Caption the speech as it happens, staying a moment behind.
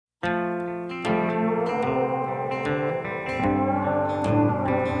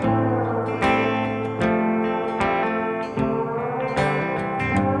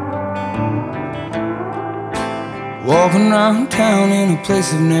Walking around town in a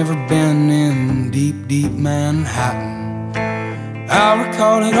place I've never been, in deep, deep Manhattan. I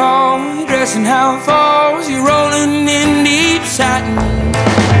recall it all, your dress and how it falls, you're rolling in deep satin.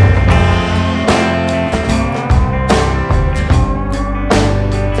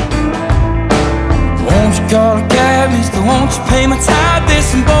 Won't you call a cab, mister, won't you pay my tab? There's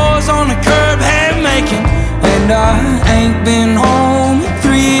some boys on the curb half making, and I ain't been home in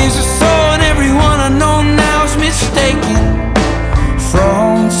 3 years or so, and everyone I know now is mistaken.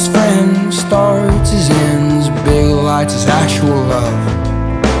 Fronts his friends, starts his ends, big lights his actual love.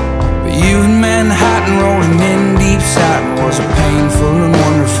 But you in Manhattan rolling in deep satin was a painful and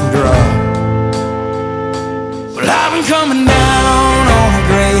wonderful drug. Well, I've been coming down on a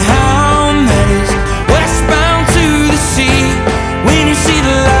Greyhound that is westbound to the sea. When you see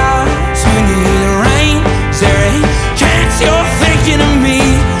the lights, when you hear the rain, is there a chance you're thinking of me?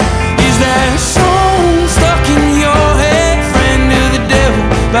 Is that song stuck in your head, friend of the devil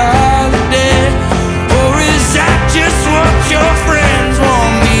by the dead? Or is that just what your friends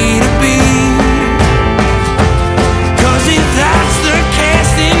want me to be? 'Cause if that's the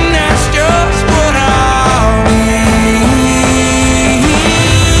case, then that's just what I'll be.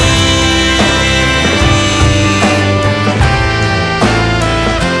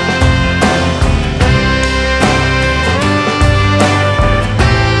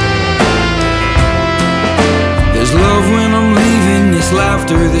 There's love when I'm leaving, this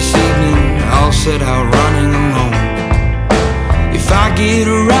laughter this evening, I'll set out running alone. If I get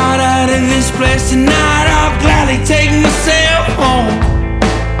a ride out of this place tonight, I'll gladly take myself home.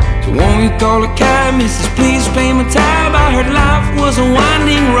 So won't you call a cab, missus, please pay my tab? I heard life was a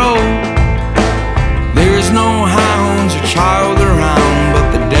winding road. There is no hounds or child around, but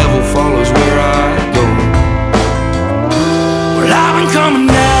the devil follows where I go. Well, I've been coming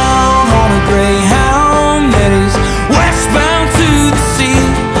down on a Greyhound that is westbound to the sea.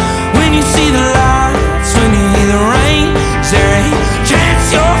 When you see the lights, when you hear the rain, is there a chance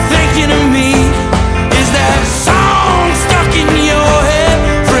you're thinking of me? Is that song stuck in your head,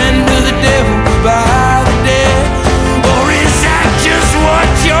 friend of the devil by the dead? Or is that just what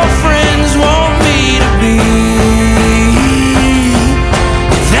your friends want me to be?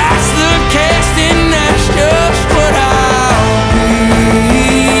 If that's the case, then that's just what I'll be.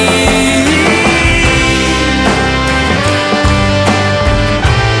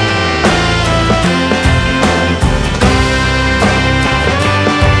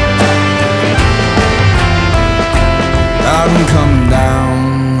 I've been coming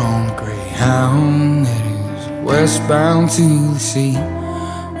down on a Greyhound that is westbound to the sea.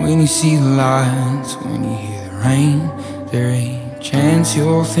 When you see the lights, when you hear the rain, there ain't a chance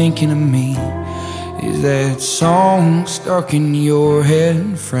you're thinking of me. Is that song stuck in your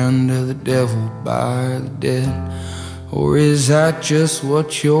head, friend of the devil by the dead? Or is that just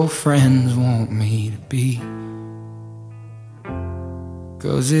what your friends want me to be?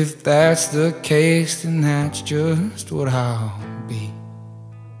 'Cause if that's the case, then that's just what I'll be.